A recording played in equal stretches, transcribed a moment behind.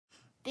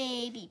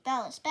Baby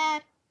Belle is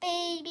bad.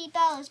 Baby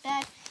Belle is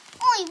bad.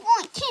 I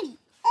want kitty.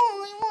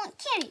 I want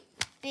kitty.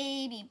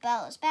 Baby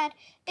Belle is bad.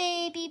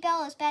 Baby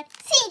Belle is bad.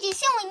 Sage is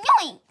so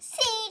annoying.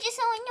 Sage is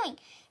so annoying.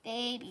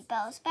 Baby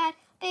Belle is bad.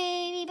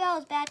 Baby Belle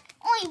is bad.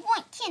 I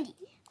want candy.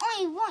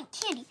 I want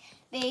candy.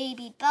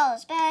 Baby Belle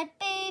is bad.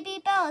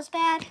 Baby Belle is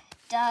bad.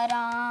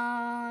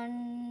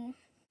 Da-dun.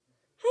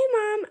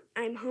 Hi, Mom.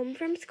 I'm home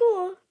from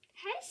school.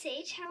 Hi,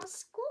 Sage. How's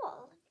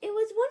school? It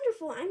was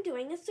wonderful. I'm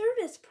doing a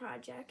service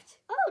project.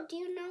 Oh, do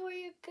you know where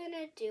you're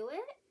gonna do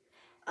it?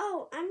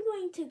 Oh, I'm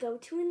going to go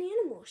to an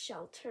animal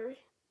shelter.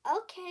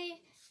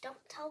 Okay.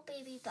 Don't tell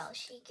Baby Belle.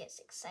 She gets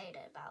excited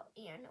about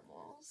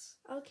animals.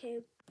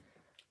 Okay.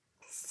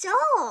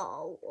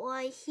 So,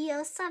 I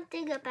hear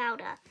something about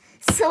a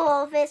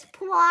service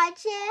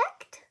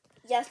project?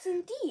 Yes,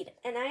 indeed.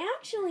 And I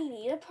actually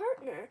need a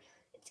partner.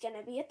 It's going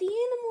to be at the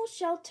animal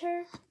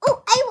shelter.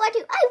 Oh, I want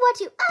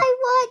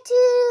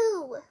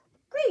to!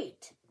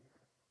 Great.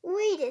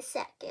 Wait a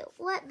second.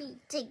 Let me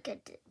think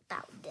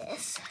about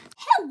this.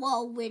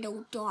 Hello,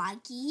 little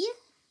doggy.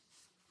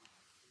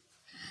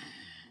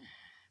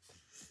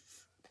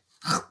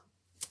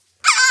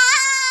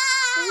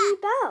 Hey,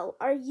 Belle,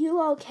 are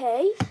you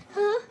okay?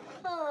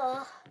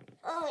 Huh?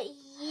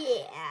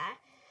 Yeah.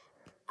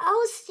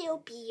 I'll still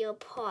be your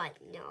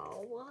partner.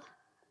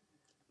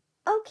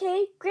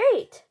 Okay,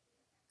 great.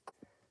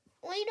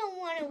 We don't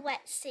want to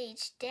let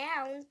Sage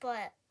down,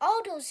 but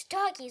all those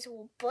doggies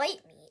will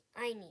bite me.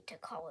 I need to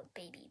call a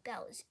Baby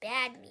Belle's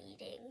Bad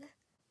meeting.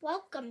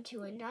 Welcome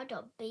to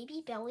another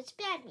Baby Belle's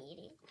Bad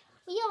meeting.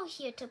 We are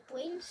here to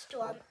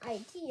brainstorm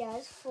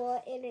ideas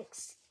for an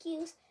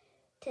excuse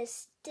to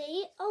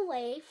stay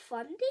away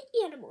from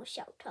the animal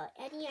shelter.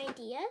 Any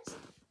ideas?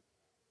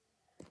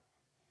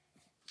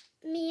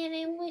 Man,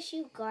 I wish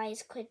you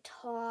guys could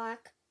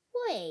talk.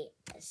 Wait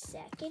a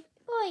second.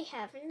 I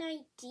have an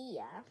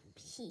idea.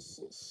 Hee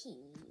hee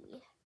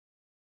hee.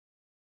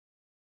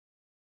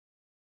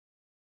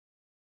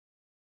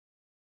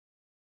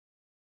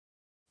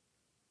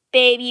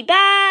 Baby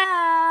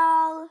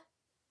Belle!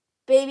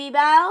 Baby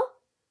Belle?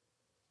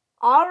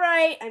 All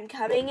right, I'm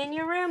coming in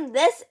your room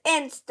this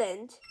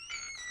instant.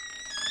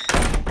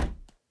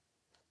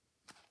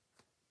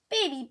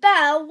 Baby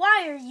Belle,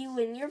 why are you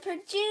in your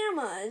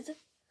pajamas?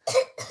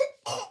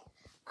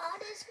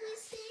 Honest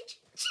message?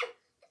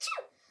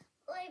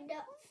 I'm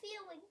not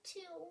feeling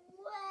too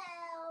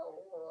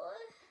well.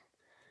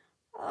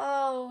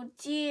 Oh,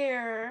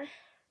 dear.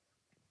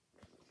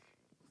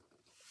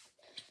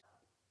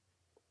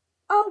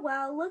 Oh,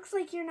 well, looks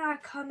like you're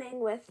not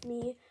coming with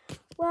me.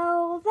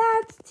 Well,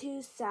 that's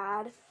too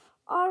sad.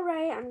 All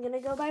right, I'm going to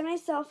go by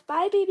myself.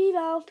 Bye, Baby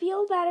Belle.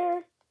 Feel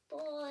better.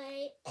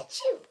 Boy,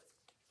 achoo!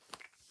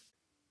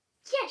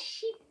 Yes,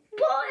 she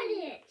bought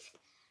it!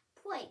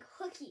 Playing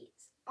Hooky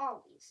is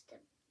always the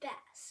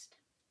best.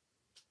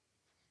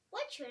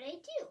 What should I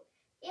do?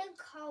 Aunt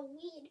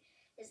Colleen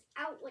is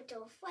out with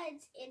her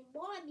friends and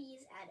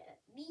Mommy's at a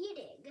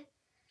meeting.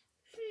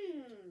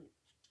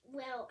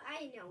 Well,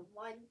 I know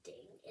one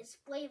thing. It's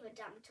brave of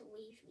them to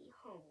leave me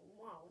home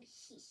alone.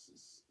 Hee hee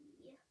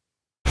hee.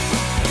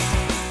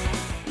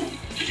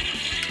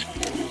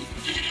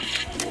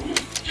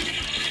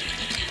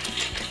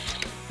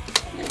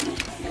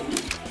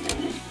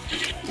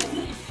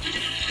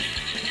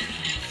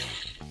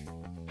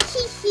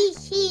 Hee hee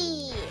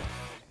hee.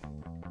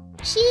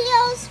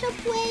 Cheers to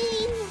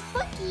playing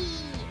Hooky.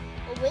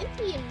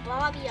 Wimpy and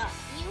Bobby,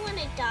 you on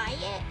a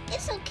diet?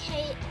 It's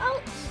okay. I'll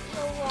eat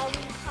your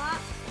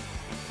lollipop.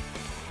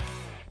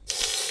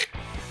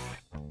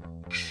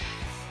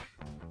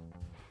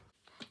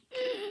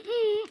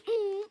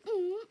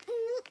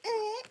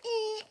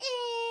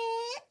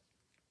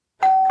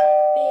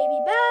 Baby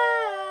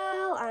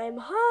Belle, I'm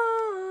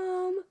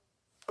home.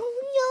 Oh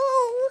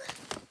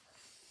no.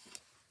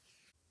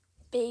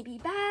 Baby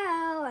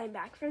Belle, I'm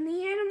back from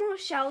the animal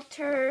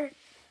shelter.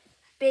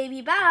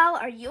 Baby Belle,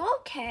 are you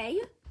okay?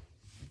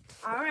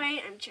 All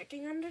right, I'm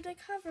checking under the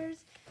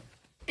covers.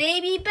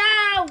 Baby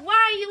Belle,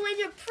 why are you in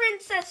your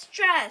princess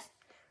dress?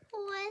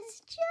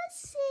 Let's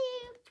just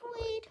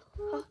celebrate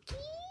Hooky.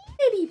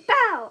 Baby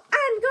Belle,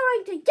 I'm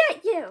going to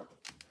get you.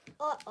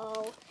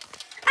 Uh-oh.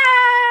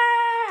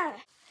 Ah!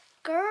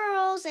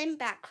 Girls, I'm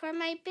back from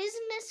my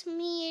business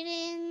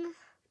meeting.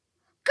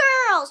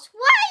 Girls,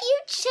 why are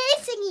you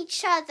chasing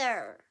each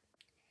other?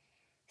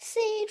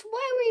 Sage,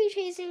 why were you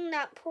chasing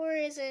that poor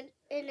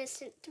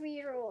innocent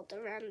 3-year-old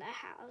around the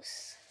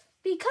house?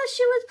 Because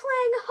she was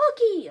playing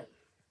hooky.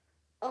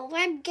 Oh,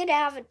 I'm gonna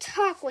have a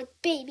talk with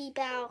Baby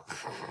Belle.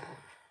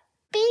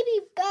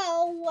 Baby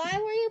Belle, why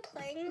were you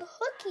playing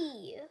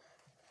hooky?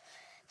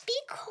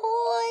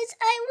 Because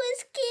I was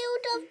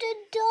scared of the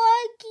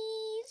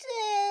doggies.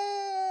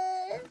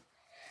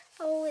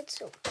 Oh,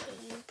 it's okay,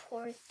 you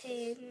poor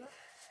thing.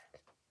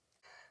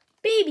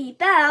 Baby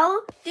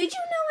Belle, did you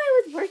know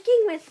I was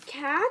working with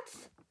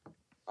cats?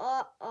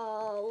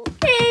 Uh-oh.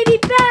 Baby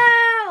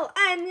Belle,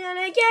 I'm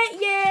gonna get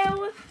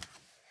you.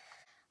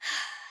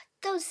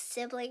 Those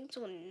siblings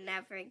will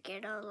never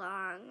get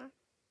along.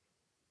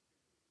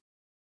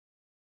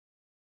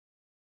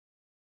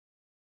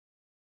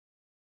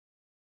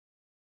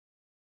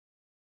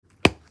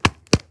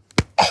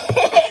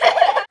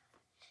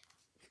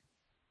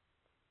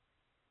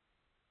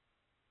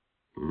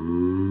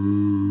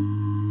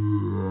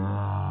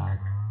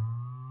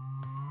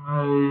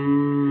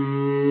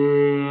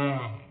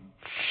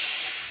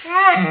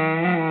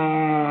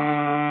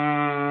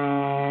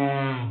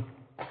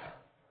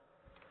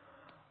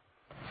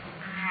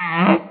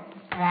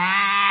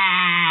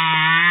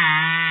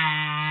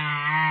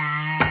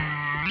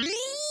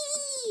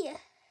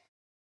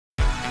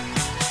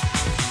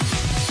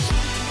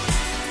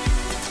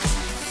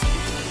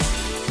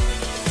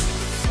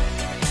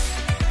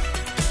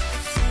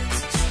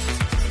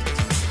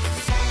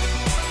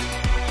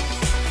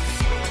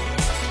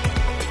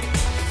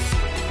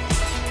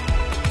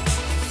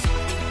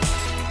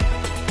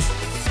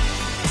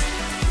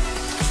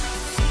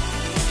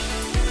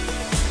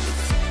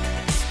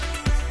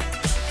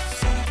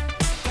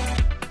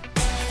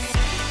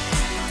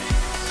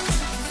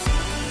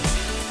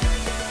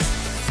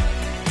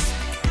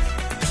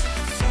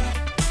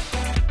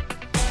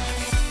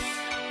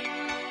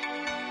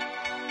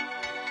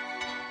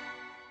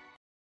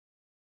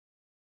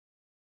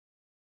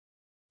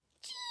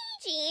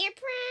 Gigi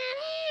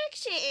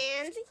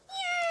Productions.